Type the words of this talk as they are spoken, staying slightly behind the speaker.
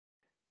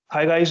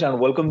Hi guys, and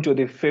welcome to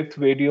the fifth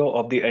video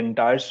of the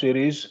entire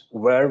series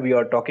where we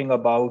are talking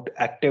about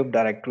Active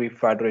Directory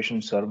Federation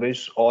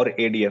Service or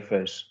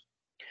ADFS.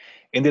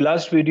 In the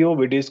last video,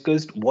 we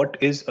discussed what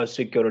is a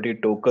security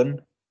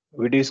token.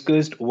 We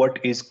discussed what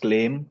is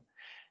claim,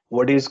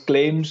 what is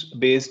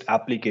claims-based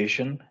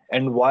application,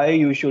 and why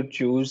you should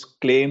choose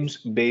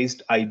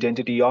claims-based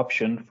identity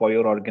option for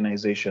your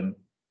organization.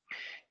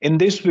 In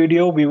this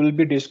video, we will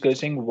be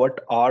discussing what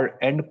are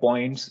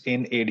endpoints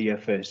in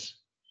ADFS.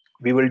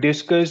 We will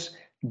discuss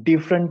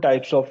different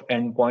types of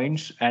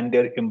endpoints and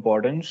their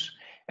importance,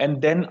 and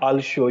then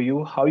I'll show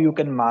you how you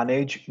can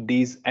manage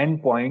these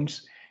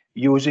endpoints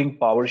using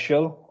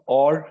PowerShell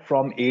or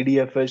from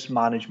ADFS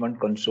Management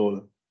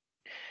Console.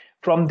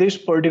 From this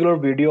particular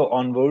video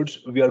onwards,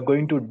 we are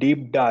going to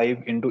deep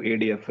dive into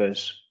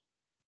ADFS.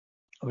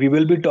 We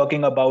will be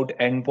talking about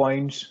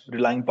endpoints,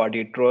 relying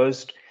party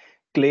trust,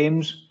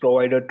 claims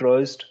provider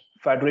trust,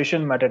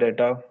 federation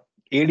metadata,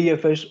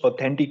 ADFS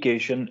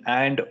authentication,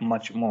 and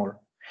much more.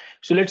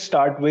 So let's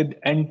start with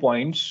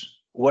endpoints.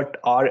 What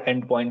are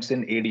endpoints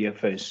in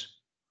ADFS?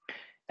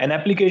 An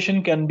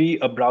application can be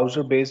a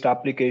browser-based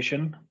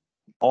application,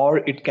 or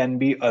it can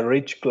be a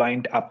rich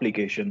client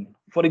application.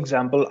 For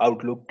example,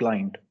 Outlook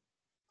client.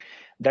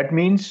 That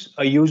means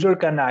a user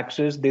can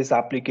access this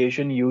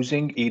application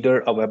using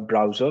either a web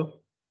browser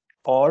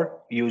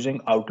or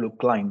using Outlook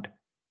client.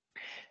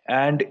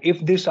 And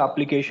if this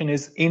application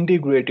is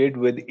integrated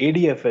with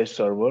ADFS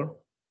server,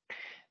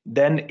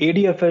 then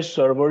ADFS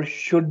server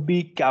should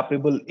be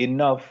capable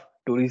enough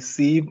to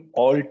receive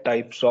all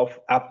types of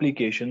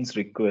applications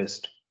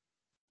request.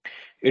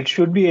 It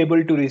should be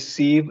able to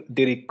receive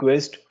the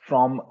request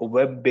from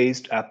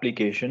web-based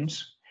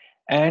applications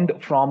and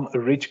from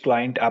rich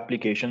client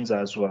applications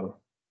as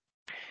well.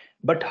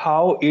 But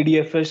how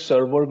ADFS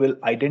server will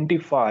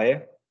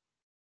identify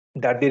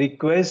that the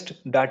request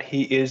that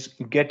he is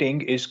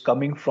getting is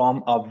coming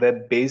from a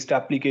web-based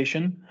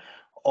application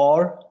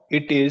or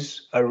it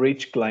is a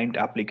rich client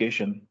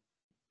application.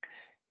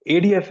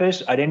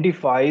 ADFS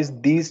identifies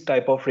these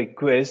type of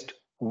requests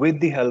with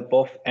the help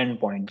of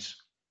endpoints.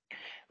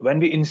 When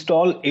we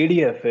install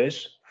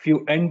ADFS, few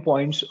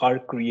endpoints are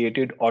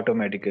created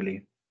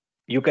automatically.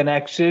 You can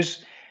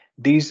access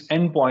these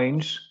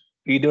endpoints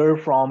either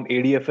from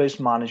ADFS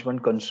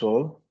Management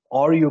Console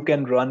or you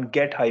can run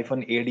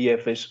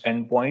get-adfs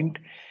endpoint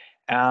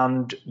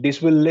and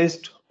this will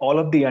list all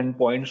of the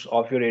endpoints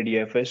of your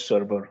ADFS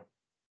server.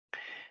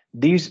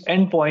 These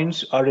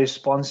endpoints are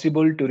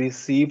responsible to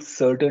receive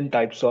certain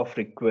types of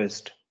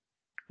requests.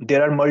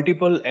 There are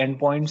multiple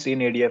endpoints in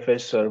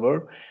ADFS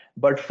server,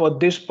 but for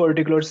this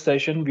particular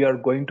session, we are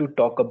going to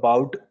talk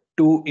about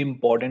two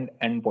important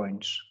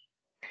endpoints.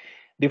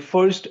 The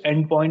first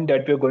endpoint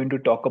that we're going to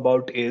talk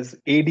about is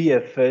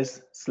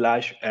ADFS/LS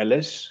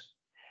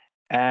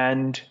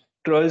and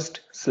trust/MEX.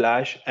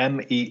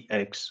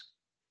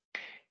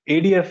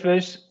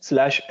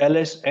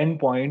 ADFS/LS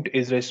endpoint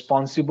is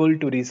responsible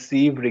to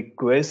receive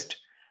requests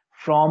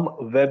from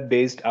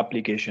web-based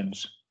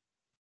applications.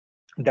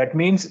 That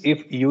means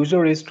if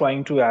user is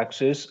trying to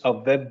access a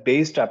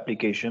web-based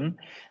application,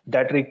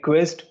 that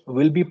request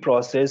will be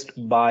processed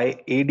by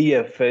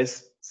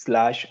ADFS/LS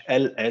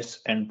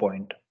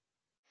endpoint.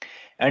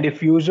 And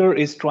if user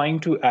is trying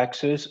to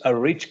access a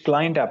rich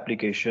client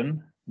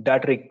application,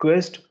 that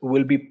request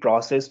will be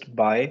processed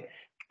by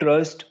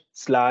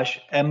trust/MEX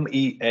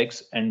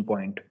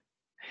endpoint.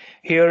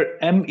 Here,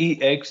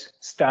 MEX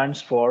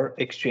stands for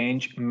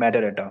exchange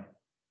metadata.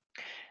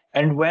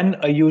 And when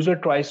a user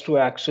tries to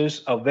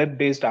access a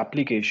web-based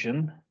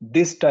application,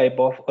 this type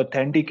of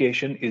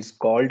authentication is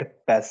called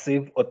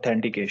passive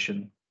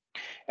authentication.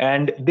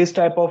 And this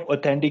type of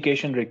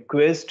authentication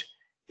request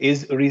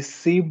is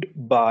received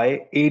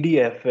by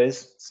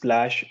ADFS/LS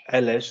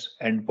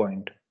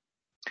endpoint.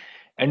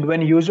 And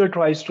when user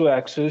tries to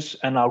access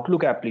an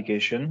Outlook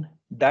application,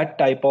 that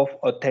type of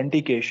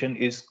authentication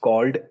is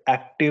called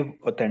active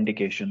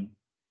authentication.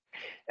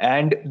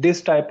 And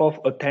this type of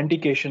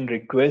authentication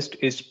request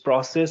is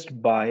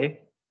processed by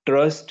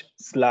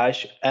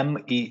trust/MEX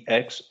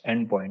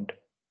endpoint.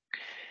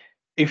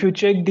 If you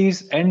check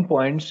these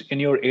endpoints in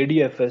your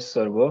ADFS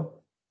server,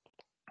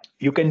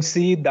 you can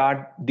see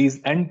that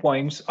these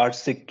endpoints are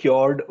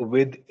secured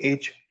with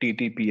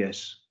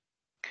HTTPS.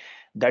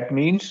 That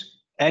means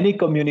any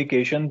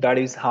communication that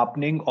is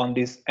happening on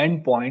this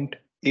endpoint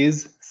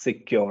is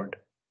secured.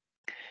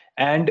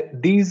 And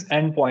these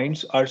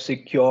endpoints are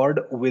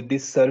secured with the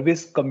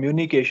service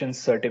communication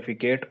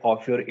certificate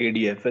of your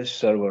ADFS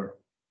server.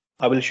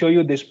 I will show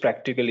you this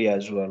practically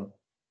as well.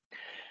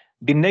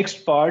 The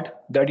next part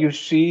that you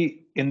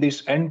see in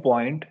this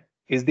endpoint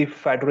is the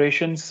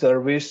federation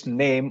service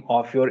name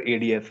of your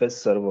ADFS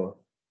server.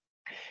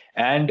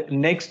 And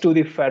next to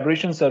the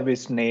federation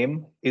service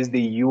name is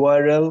the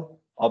URL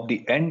of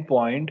the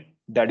endpoint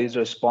that is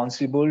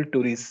responsible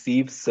to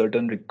receive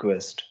certain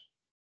requests.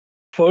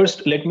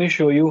 First, let me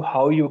show you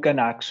how you can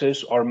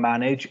access or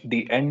manage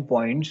the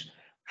endpoints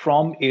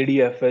from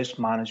ADFS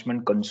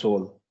Management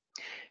Console.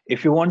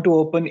 If you want to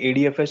open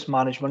ADFS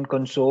Management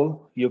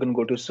Console, you can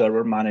go to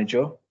Server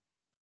Manager.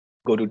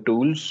 go to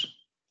Tools,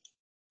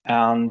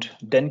 and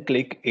then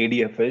click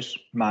ADFS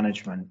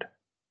Management.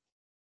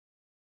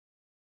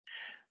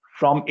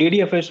 From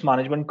ADFS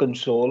Management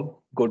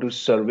Console, go to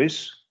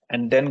Service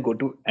and then go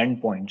to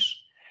Endpoints.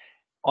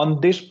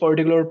 On this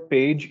particular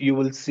page, you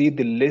will see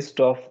the list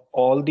of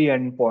all the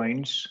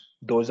endpoints.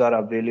 Those are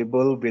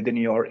available within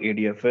your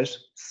ADFS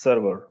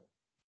server.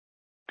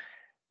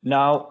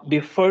 Now,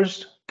 the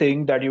first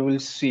thing that you will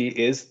see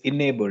is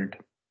enabled.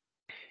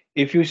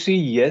 If you see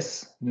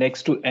yes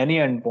next to any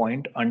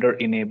endpoint under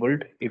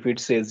enabled, if it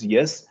says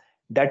yes,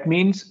 that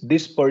means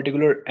this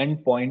particular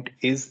endpoint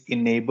is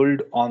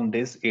enabled on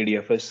this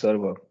ADFS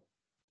server.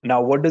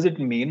 Now, what does it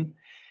mean?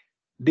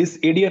 This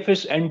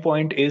ADFS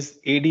endpoint is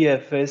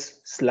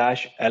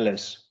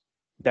ADFS/ls.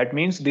 That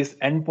means this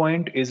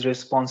endpoint is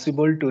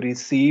responsible to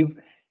receive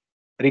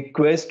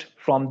requests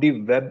from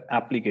the web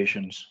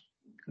applications.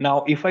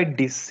 Now, if I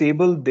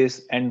disable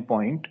this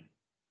endpoint,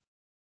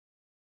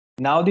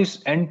 now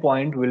this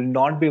endpoint will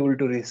not be able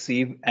to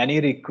receive any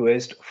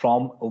request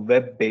from a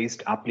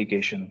web-based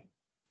application.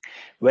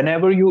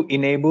 Whenever you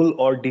enable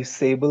or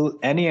disable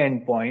any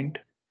endpoint,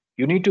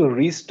 you need to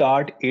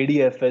restart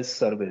ADFS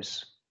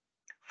service.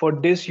 For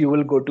this, you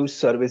will go to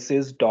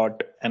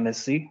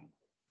services.msc.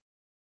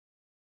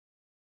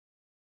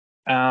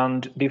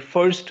 And the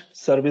first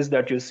service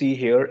that you see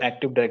here,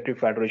 Active Directory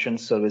Federation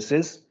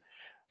Services,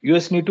 you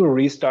just need to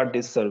restart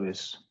this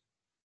service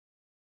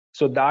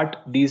so that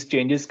these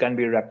changes can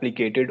be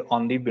replicated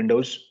on the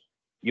Windows,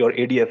 your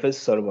ADFS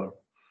server.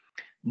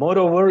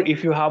 Moreover,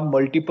 if you have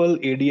multiple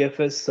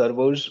ADFS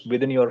servers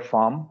within your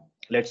farm,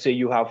 let's say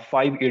you have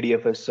 5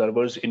 ADFS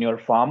servers in your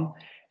farm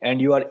and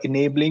you are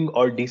enabling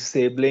or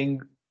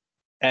disabling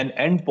an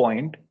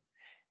endpoint,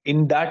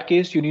 in that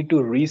case, you need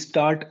to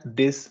restart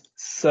this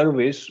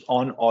service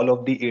on all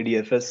of the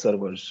ADFS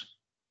servers.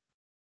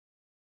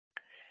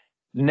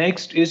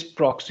 Next is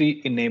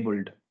proxy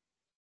enabled.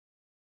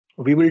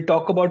 We will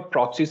talk about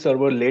proxy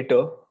server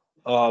later,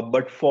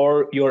 but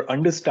for your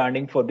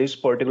understanding for this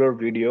particular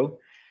video,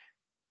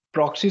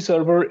 proxy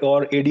server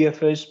or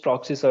ADFS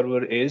proxy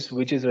server is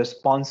which is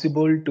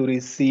responsible to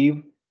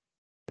receive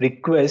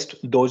requests.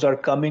 Those are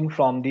coming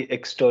from the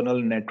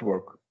external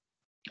network.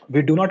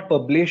 We do not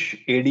publish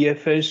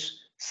ADFS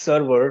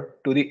server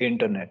to the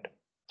internet.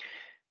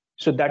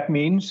 So that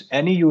means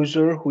any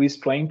user who is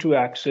trying to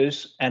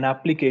access an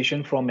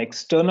application from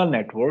external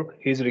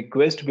network, his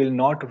request will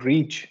not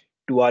reach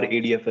to our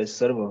ADFS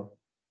server.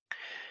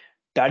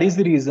 That is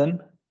the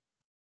reason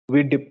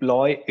we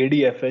deploy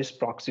ADFS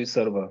proxy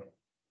server.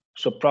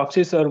 So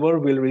proxy server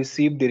will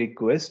receive the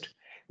request,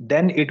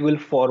 then it will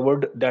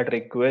forward that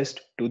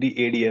request to the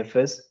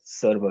ADFS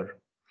server.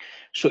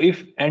 So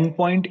if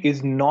endpoint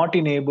is not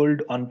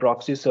enabled on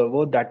proxy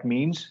server, that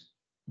means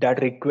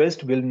that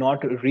request will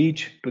not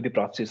reach to the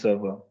proxy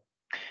server.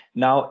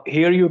 Now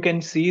here you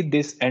can see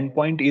this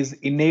endpoint is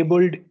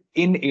enabled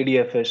in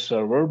ADFS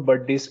server,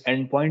 but this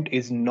endpoint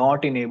is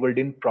not enabled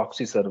in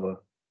proxy server.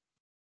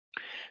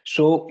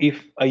 So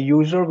if a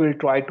user will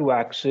try to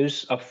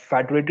access a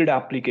federated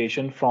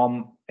application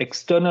from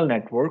external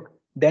network,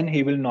 then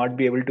he will not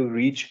be able to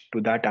reach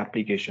to that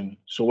application.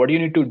 So what you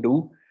need to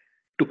do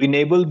to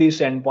enable this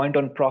endpoint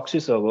on proxy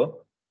server,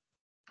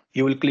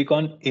 you will click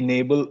on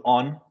enable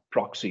on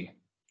proxy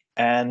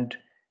and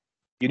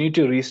you need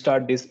to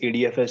restart this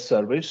ADFS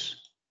service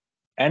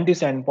and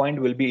this endpoint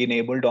will be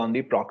enabled on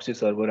the proxy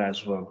server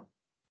as well.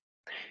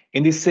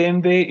 In the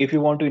same way, if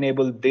you want to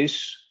enable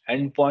this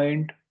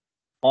endpoint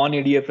on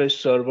ADFS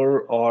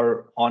server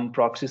or on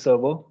proxy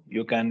server,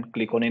 you can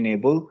click on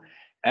enable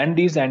and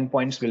these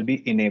endpoints will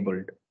be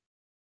enabled.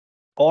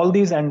 All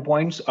these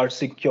endpoints are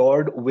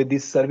secured with the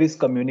service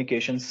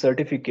communication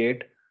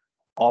certificate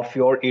of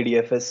your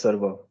ADFS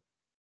server.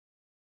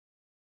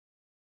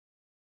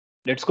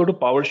 Let's go to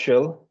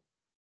PowerShell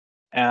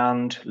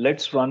and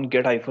let's run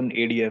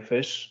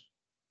get-adfs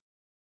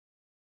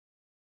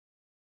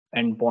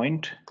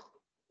endpoint.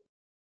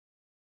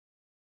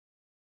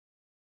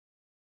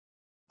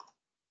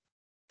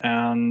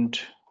 And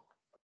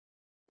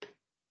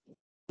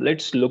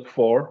let's look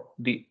for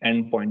the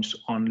endpoints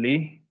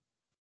only.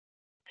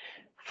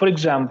 For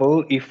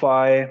example, if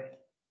I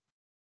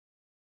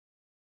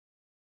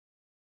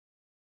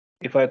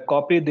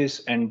copy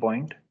this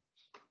endpoint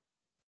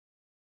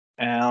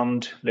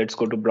and let's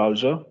go to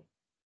browser,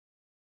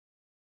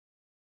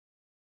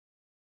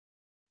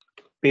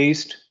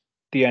 paste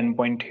the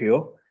endpoint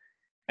here,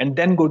 and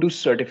then go to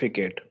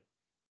certificate.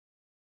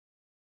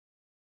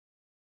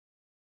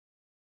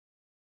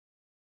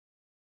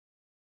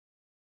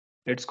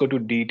 Let's go to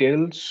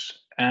details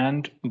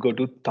and go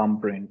to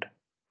thumbprint.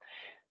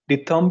 The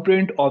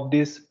thumbprint of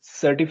this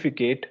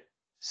certificate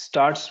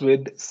starts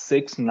with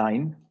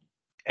 69,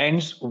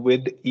 ends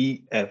with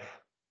EF.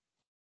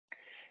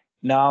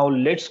 Now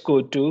let's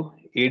go to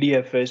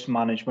ADFS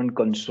Management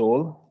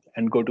Console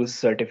and go to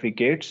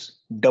certificates.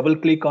 Double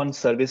click on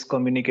Service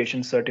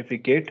Communication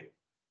Certificate.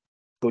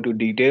 Go to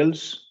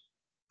details,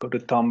 go to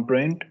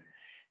thumbprint,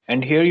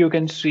 and here you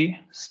can see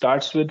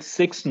starts with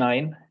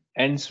 69,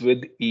 ends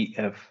with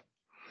EF.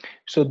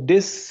 So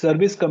this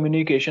service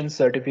communication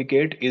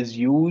certificate is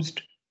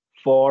used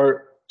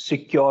for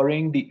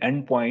securing the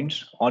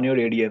endpoints on your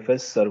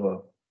ADFS server.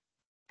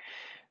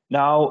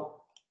 Now,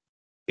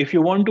 if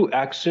you want to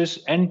access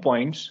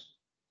endpoints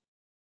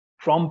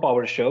from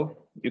PowerShell,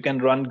 you can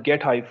run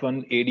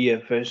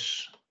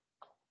get-adfs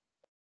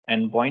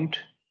endpoint,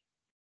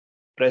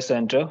 press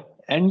enter,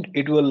 and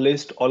it will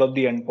list all of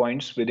the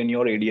endpoints within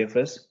your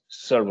ADFS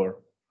server.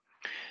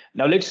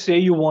 Now, let's say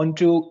you want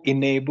to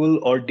enable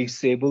or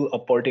disable a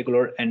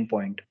particular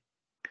endpoint,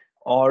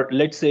 or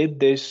let's say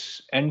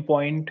this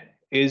endpoint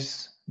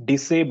is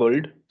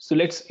disabled, so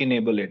let's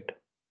enable it.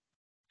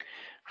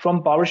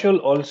 From PowerShell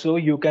also,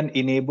 you can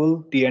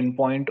enable the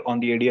endpoint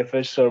on the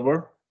ADFS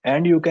server,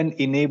 and you can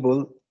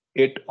enable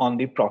it on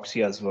the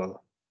proxy as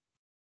well.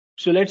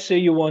 So let's say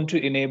you want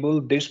to enable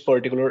this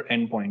particular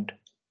endpoint.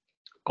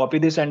 Copy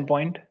this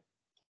endpoint,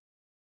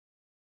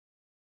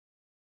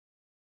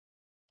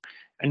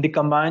 and the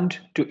command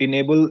to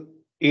enable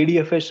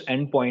ADFS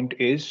endpoint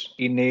is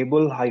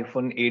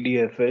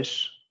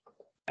enable-ADFS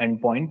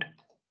endpoint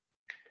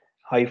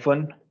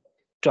hyphen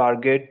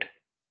target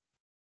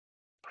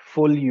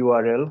full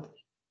URL,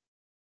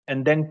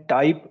 and then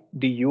type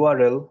the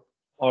URL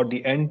or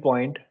the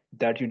endpoint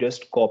that you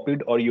just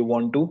copied or you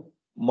want to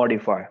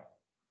modify.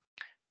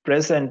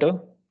 Press enter.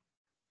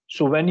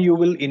 So when you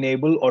will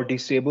enable or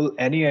disable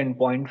any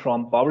endpoint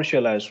from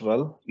PowerShell as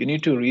well, you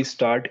need to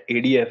restart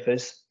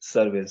ADFS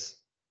service.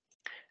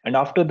 And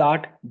after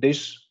that,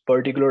 this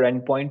particular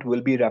endpoint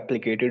will be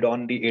replicated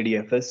on the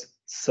ADFS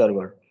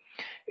server.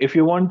 If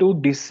you want to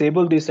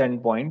disable this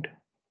endpoint,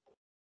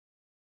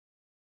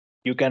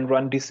 you can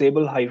run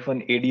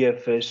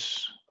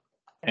disable-ADFS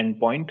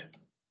endpoint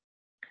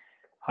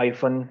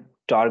hyphen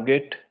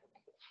target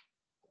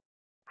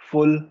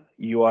full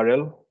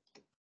URL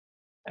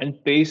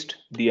and paste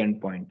the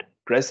endpoint.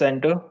 Press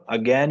enter.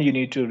 Again, you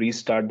need to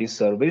restart the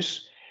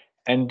service,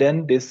 and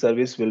then this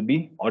service will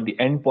be, or the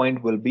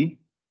endpoint will be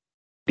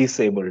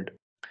disabled.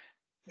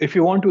 If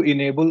you want to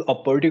enable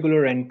a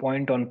particular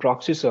endpoint on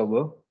proxy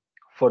server,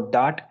 for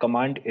that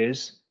command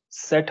is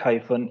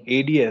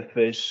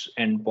set-ADFS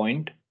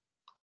endpoint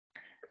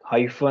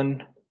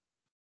hyphen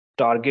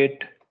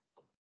target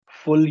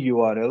full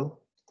URL,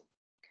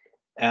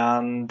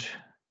 and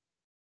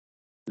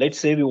let's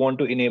say we want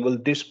to enable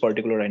this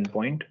particular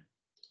endpoint.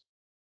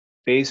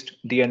 Paste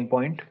the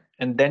endpoint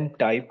and then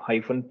type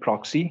hyphen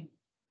proxy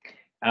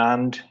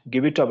and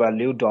give it a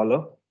value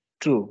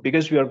 $true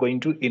because we are going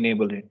to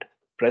enable it.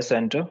 Press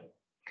enter.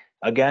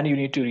 Again, you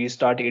need to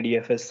restart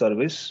ADFS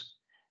service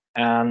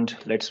and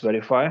let's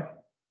verify.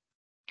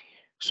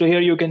 So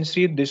here you can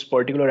see this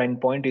particular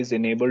endpoint is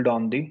enabled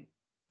on the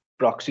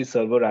proxy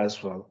server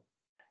as well.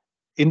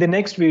 In the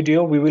next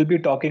video, we will be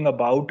talking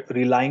about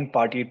relying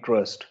party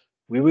trust.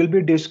 We will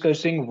be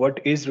discussing what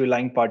is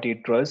relying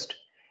party trust.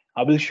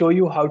 I will show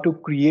you how to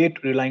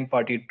create relying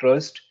party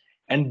trust,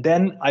 and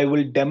then I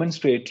will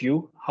demonstrate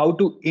you how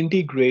to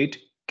integrate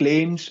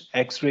claims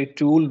X-ray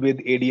tool with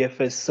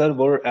ADFS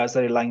server as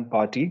a relying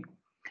party,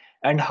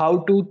 and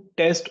how to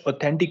test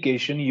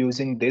authentication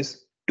using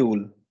this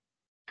tool.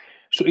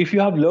 So if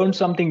you have learned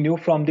something new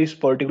from this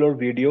particular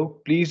video,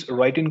 please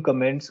write in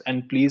comments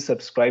and please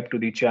subscribe to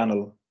the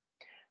channel.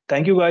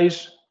 Thank you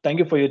guys. Thank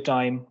you for your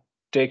time.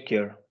 Take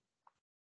care.